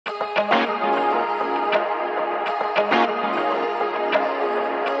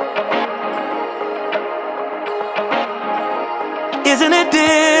Isn't it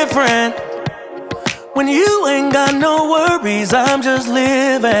different when you ain't got no worries? I'm just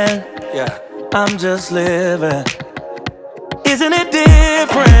living, yeah, I'm just living. Isn't it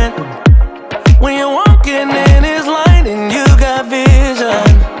different when you're walking in his light and you got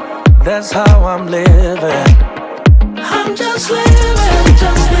vision? That's how I'm living. I'm just living,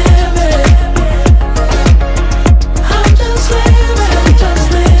 just living. I'm just living,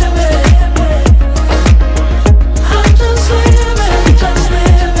 just living. I'm just living, just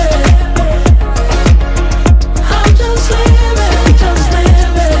living. I'm just living, just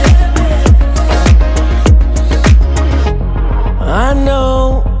living. I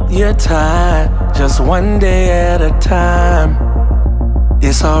know you're tired, just one day at a time.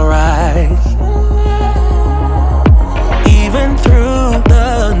 It's alright. Even through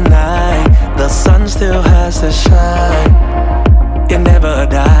the night, the sun still has to shine. It never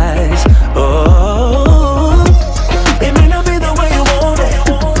dies. Oh, it may not be the way you want it,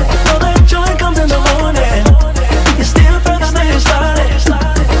 but that joy comes in the morning. You still feel the stay started.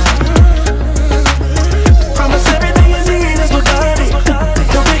 Promise everything you need is what got it.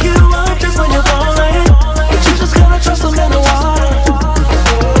 He'll pick you up just when you're falling, but you just gotta trust him in the water.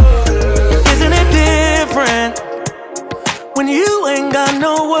 Isn't it different when you ain't got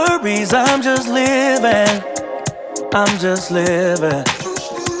no worries? I'm just living, I'm just living.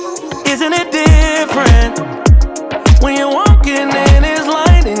 Isn't it different when you're walking in his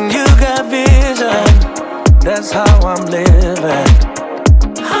light and you got vision? That's how I'm living.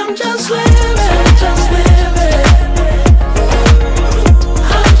 I'm just living, just living.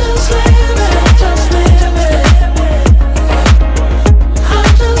 I'm just living, just living. I'm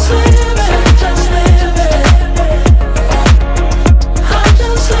just living, just living. I'm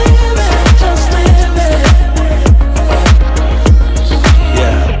just living, just living.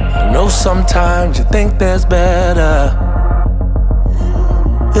 Yeah, I know sometimes you think there's better.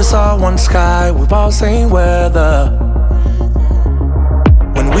 It's all one sky, we've all seen weather.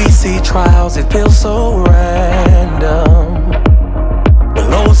 When we see trials, it feels so random. With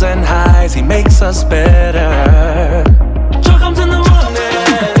lows and highs, he makes us better. Joy comes in the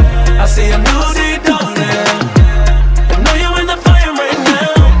morning, I see a new day dawning. I know you're in the fire right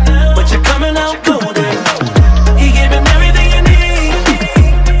now, but you're coming out golden. He giving everything you need,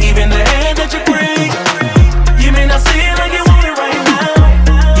 even the air that you breathe. You may not see it like you want it right now,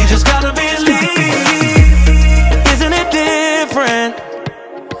 you just gotta believe. Isn't it different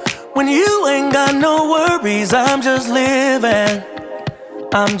when you ain't got no worries? I'm just living,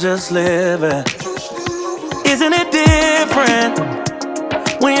 I'm just living. Isn't it different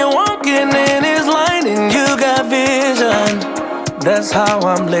when you're walking in his light and you got vision? That's how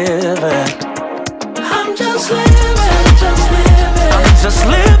I'm living. I'm just living, just living. I'm just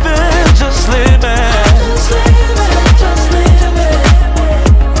living, just living.